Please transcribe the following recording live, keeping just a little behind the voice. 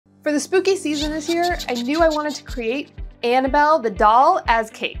For the spooky season this year, I knew I wanted to create Annabelle the doll as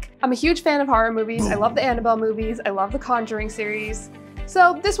cake. I'm a huge fan of horror movies. I love the Annabelle movies. I love the Conjuring series.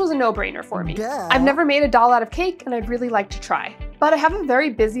 So this was a no-brainer for me. Duh. I've never made a doll out of cake and I'd really like to try. But I have a very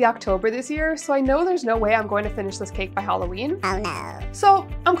busy October this year, so I know there's no way I'm going to finish this cake by Halloween. Oh no. So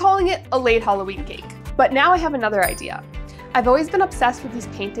I'm calling it a late Halloween cake. But now I have another idea. I've always been obsessed with these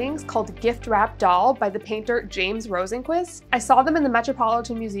paintings called Gift Wrap Doll by the painter James Rosenquist. I saw them in the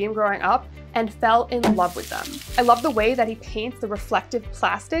Metropolitan Museum growing up and fell in love with them. I love the way that he paints the reflective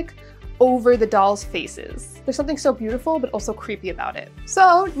plastic over the dolls' faces. There's something so beautiful but also creepy about it.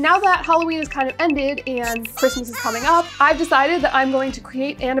 So now that Halloween is kind of ended and Christmas is coming up, I've decided that I'm going to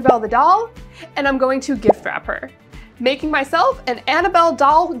create Annabelle the doll and I'm going to gift wrap her, making myself an Annabelle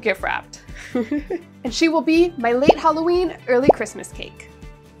doll gift wrapped. And she will be my late Halloween, early Christmas cake.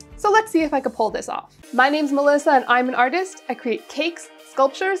 So let's see if I could pull this off. My name's Melissa and I'm an artist. I create cakes,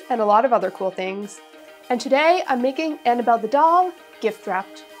 sculptures, and a lot of other cool things. And today I'm making Annabelle the doll gift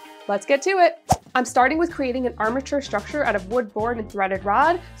wrapped. Let's get to it. I'm starting with creating an armature structure out of wood board and threaded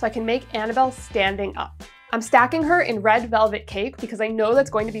rod so I can make Annabelle standing up. I'm stacking her in red velvet cake because I know that's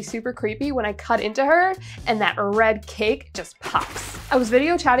going to be super creepy when I cut into her and that red cake just pops. I was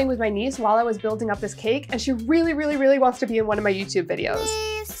video chatting with my niece while I was building up this cake and she really wants to be in one of my YouTube videos.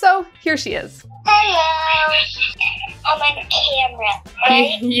 So here she is. Hello. I'm on camera,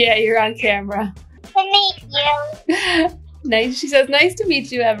 right? Yeah, you're on camera. To meet you. Nice. She says, nice to meet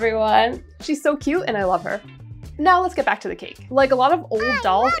you, everyone. She's so cute and I love her. Now let's get back to the cake. Like a lot of old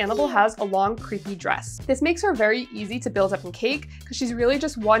dolls, Annabelle has a long, creepy dress. This makes her very easy to build up in cake because she's really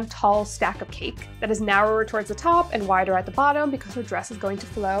just one tall stack of cake that is narrower towards the top and wider at the bottom because her dress is going to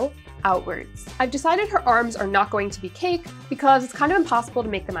flow outwards. I've decided her arms are not going to be cake because it's kind of impossible to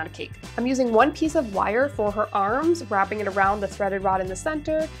make them out of cake. I'm using one piece of wire for her arms, wrapping it around the threaded rod in the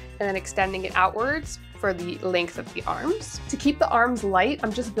center, and then extending it outwards for the length of the arms. To keep the arms light,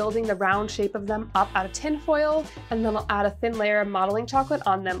 I'm just building the round shape of them up out of tin foil, and then I'll add a thin layer of modeling chocolate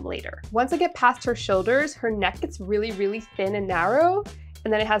on them later. Once I get past her shoulders, her neck gets really thin and narrow,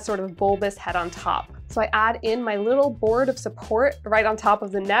 and then it has sort of a bulbous head on top. So I add in my little board of support right on top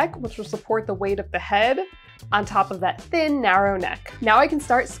of the neck, which will support the weight of the head on top of that thin, narrow neck. Now I can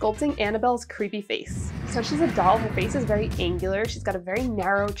start sculpting Annabelle's creepy face. So she's a doll, her face is very angular, she's got a very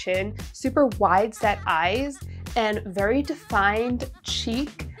narrow chin, super wide set eyes, and very defined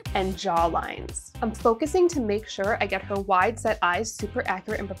cheek and jaw lines. I'm focusing to make sure I get her wide set eyes super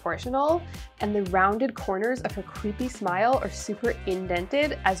accurate and proportional, and the rounded corners of her creepy smile are super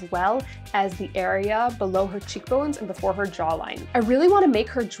indented, as well as the area below her cheekbones and before her jawline. I really want to make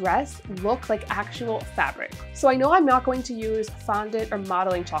her dress look like actual fabric. So I know I'm not going to use fondant or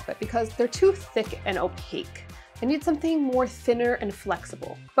modeling chocolate because they're too thick and opaque. I need something more thinner and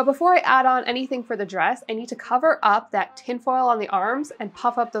flexible. But before I add on anything for the dress, I need to cover up that tinfoil on the arms and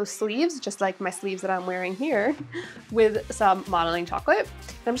puff up those sleeves, just like my sleeves that I'm wearing here, with some modeling chocolate.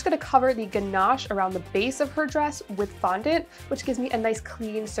 And I'm just gonna cover the ganache around the base of her dress with fondant, which gives me a nice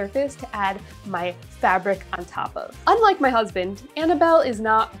clean surface to add my fabric on top of. Unlike my husband, Annabelle is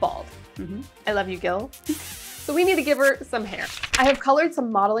not bald. I love you, Gil. So we need to give her some hair. I have colored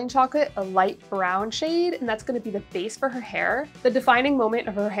some modeling chocolate, a light brown shade, and that's gonna be the base for her hair. The defining moment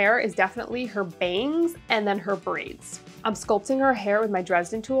of her hair is definitely her bangs and then her braids. I'm sculpting her hair with my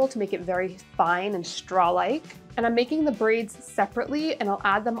Dresden tool to make it very fine and straw-like. And I'm making the braids separately and I'll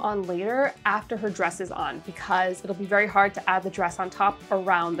add them on later after her dress is on because it'll be very hard to add the dress on top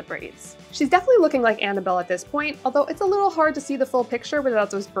around the braids. She's definitely looking like Annabelle at this point, although it's a little hard to see the full picture without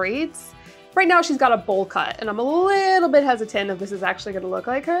those braids. Right now she's got a bowl cut and I'm a little bit hesitant if this is actually gonna look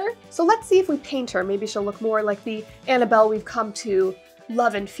like her. So let's see if we paint her. Maybe she'll look more like the Annabelle we've come to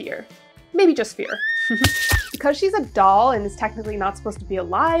love and fear. Maybe just fear. Because she's a doll and is technically not supposed to be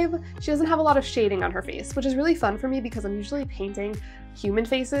alive, she doesn't have a lot of shading on her face, which is really fun for me because I'm usually painting human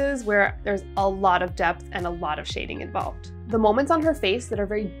faces where there's a lot of depth and a lot of shading involved. The moments on her face that are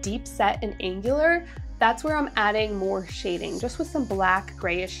very deep set and angular, that's where I'm adding more shading, just with some black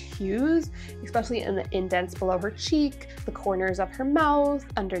grayish hues, especially in the indents below her cheek, the corners of her mouth,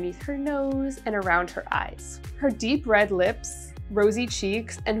 underneath her nose, and around her eyes. Her deep red lips, rosy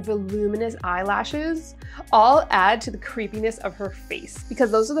cheeks, and voluminous eyelashes all add to the creepiness of her face,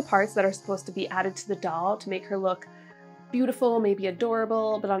 because those are the parts that are supposed to be added to the doll to make her look beautiful, maybe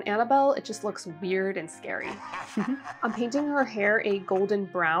adorable, but on Annabelle, it just looks weird and scary. I'm painting her hair a golden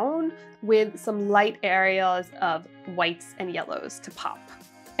brown with some light areas of whites and yellows to pop.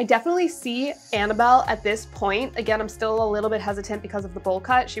 I definitely see Annabelle at this point. Again, I'm still a little bit hesitant because of the bowl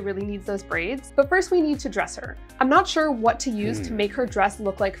cut. She really needs those braids. But first we need to dress her. I'm not sure what to use to make her dress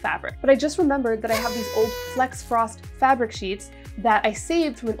look like fabric, but I just remembered that I have these old Flex Frost fabric sheets that I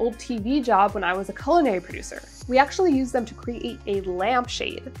saved from an old TV job when I was a culinary producer. We actually used them to create a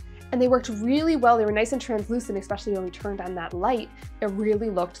lampshade. And they worked really well. They were nice and translucent, especially when we turned on that light. It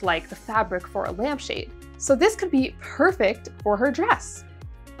really looked like the fabric for a lampshade. So this could be perfect for her dress.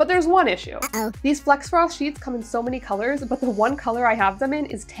 But there's one issue. These Flex Frost sheets come in so many colors, but the one color I have them in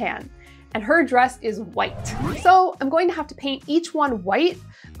is tan. And her dress is white. So I'm going to have to paint each one white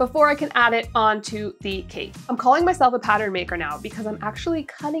before I can add it onto the cake. I'm calling myself a pattern maker now because I'm actually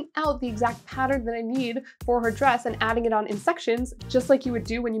cutting out the exact pattern that I need for her dress and adding it on in sections, just like you would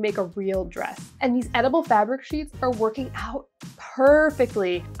do when you make a real dress. And these edible fabric sheets are working out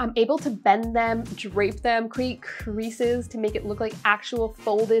perfectly. I'm able to bend them, drape them, create creases to make it look like actual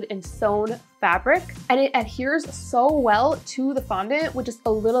folded and sewn fabric, and it adheres so well to the fondant with just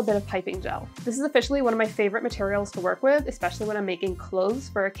a little bit of piping gel. This is officially one of my favorite materials to work with, especially when I'm making clothes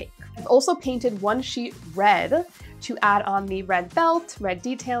for a cake. I've also painted one sheet red to add on the red belt, red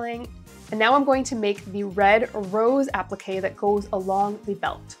detailing, and now I'm going to make the red rose applique that goes along the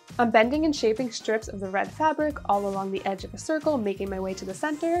belt. I'm bending and shaping strips of the red fabric all along the edge of a circle, making my way to the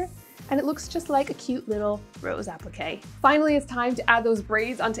center, and it looks just like a cute little rose applique. Finally, it's time to add those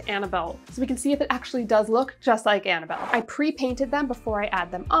braids onto Annabelle so we can see if it actually does look just like Annabelle. I pre-painted them before I add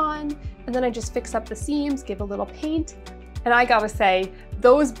them on, and then I just fix up the seams, give a little paint, and I gotta say,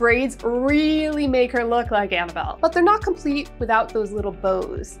 those braids really make her look like Annabelle. But they're not complete without those little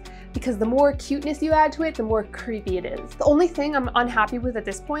bows, because the more cuteness you add to it, the more creepy it is. The only thing I'm unhappy with at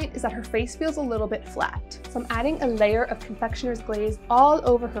this point is that her face feels a little bit flat. So I'm adding a layer of confectioner's glaze all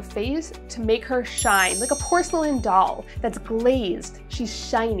over her face to make her shine like a porcelain doll that's glazed. She's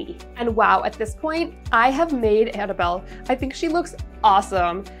shiny. And wow, at this point, I have made Annabelle. I think she looks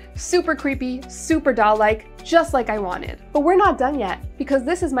awesome. Super creepy, super doll-like, just like I wanted. But we're not done yet, because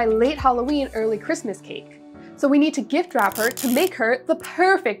this is my late Halloween, early Christmas cake. So we need to gift wrap her to make her the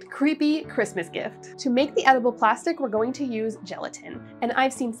perfect creepy Christmas gift. To make the edible plastic, we're going to use gelatin. And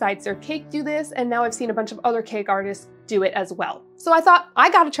I've seen Side Serve Cake do this, and now I've seen a bunch of other cake artists do it as well. So I thought,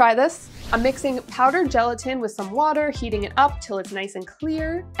 I gotta try this. I'm mixing powdered gelatin with some water, heating it up till it's nice and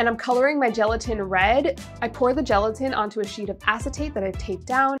clear, and I'm coloring my gelatin red. I pour the gelatin onto a sheet of acetate that I've taped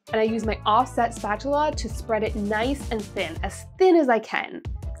down, and I use my offset spatula to spread it nice and thin as I can.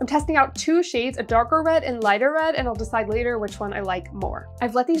 I'm testing out two shades, a darker red and lighter red, and I'll decide later which one I like more.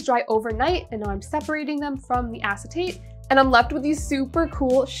 I've let these dry overnight, and now I'm separating them from the acetate, and I'm left with these super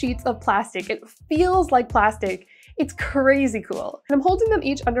cool sheets of plastic. It feels like plastic. It's crazy cool. And I'm holding them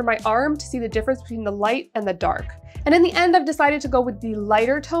each under my arm to see the difference between the light and the dark. And in the end, I've decided to go with the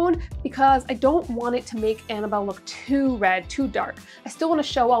lighter tone because I don't want it to make Annabelle look too red, too dark. I still want to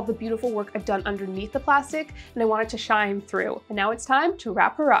show all the beautiful work I've done underneath the plastic, and I want it to shine through. And now it's time to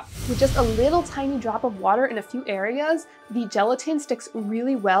wrap her up. With just a little tiny drop of water in a few areas, the gelatin sticks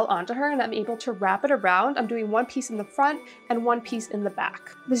really well onto her, and I'm able to wrap it around. I'm doing one piece in the front and one piece in the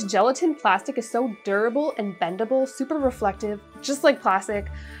back. This gelatin plastic is so durable and bendable, super reflective, just like plastic.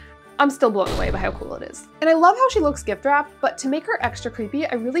 I'm still blown away by how cool it is. And I love how she looks gift wrapped, but to make her extra creepy,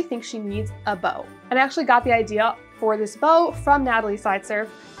 I really think she needs a bow. And I actually got the idea for this bow from Natalie Side Serve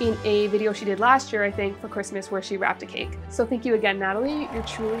in a video she did last year, I think, for Christmas, where she wrapped a cake. So thank you again, Natalie. You're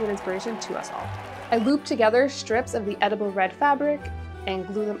truly an inspiration to us all. I looped together strips of the edible red fabric and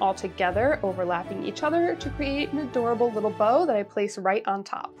glue them all together, overlapping each other to create an adorable little bow that I place right on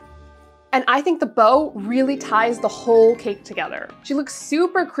top. And I think the bow really ties the whole cake together. She looks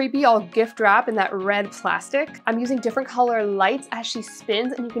super creepy, all gift wrap in that red plastic. I'm using different color lights as she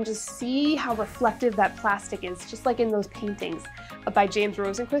spins, and you can just see how reflective that plastic is, just like in those paintings by James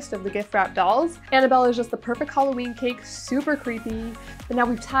Rosenquist of the gift wrap dolls. Annabelle is just the perfect Halloween cake, super creepy. But now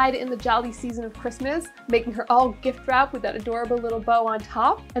we've tied in the jolly season of Christmas, making her all gift wrap with that adorable little bow on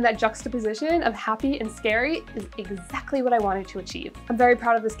top. And that juxtaposition of happy and scary is exactly what I wanted to achieve. I'm very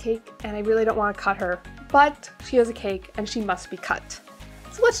proud of this cake, and I really don't want to cut her, but she is a cake and she must be cut.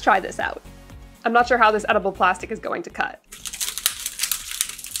 So let's try this out. I'm not sure how this edible plastic is going to cut.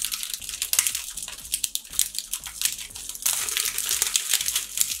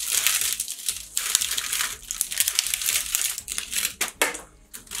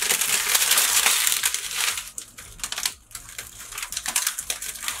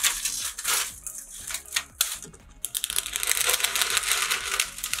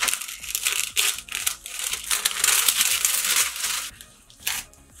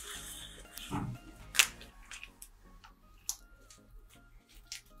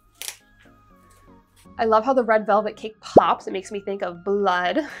 I love how the red velvet cake pops. It makes me think of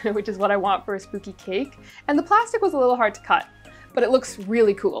blood, which is what I want for a spooky cake. And the plastic was a little hard to cut, but it looks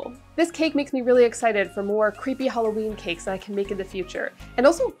really cool. This cake makes me really excited for more creepy Halloween cakes that I can make in the future, and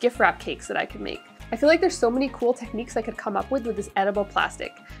also gift wrap cakes that I can make. I feel like there's so many cool techniques I could come up with this edible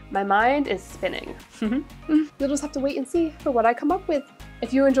plastic. My mind is spinning. You'll just have to wait and see for what I come up with.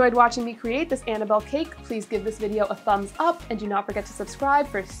 If you enjoyed watching me create this Annabelle cake, please give this video a thumbs up and do not forget to subscribe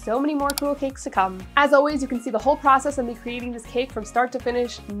for so many more cool cakes to come. As always, you can see the whole process of me creating this cake from start to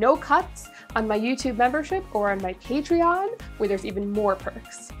finish, no cuts, on my YouTube membership or on my Patreon, where there's even more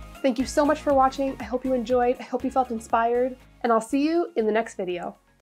perks. Thank you so much for watching. I hope you enjoyed. I hope you felt inspired, and I'll see you in the next video.